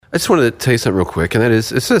I just wanted to tell you something real quick, and that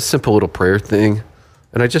is, it's a simple little prayer thing,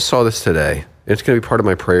 and I just saw this today. It's going to be part of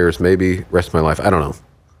my prayers, maybe rest of my life. I don't know.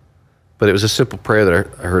 But it was a simple prayer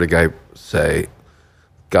that I heard a guy say,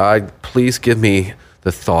 God, please give me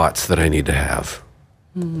the thoughts that I need to have.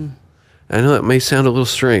 Mm-hmm. I know that may sound a little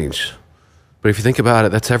strange, but if you think about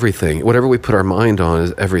it, that's everything. Whatever we put our mind on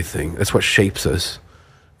is everything. That's what shapes us.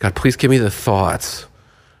 God, please give me the thoughts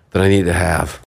that I need to have.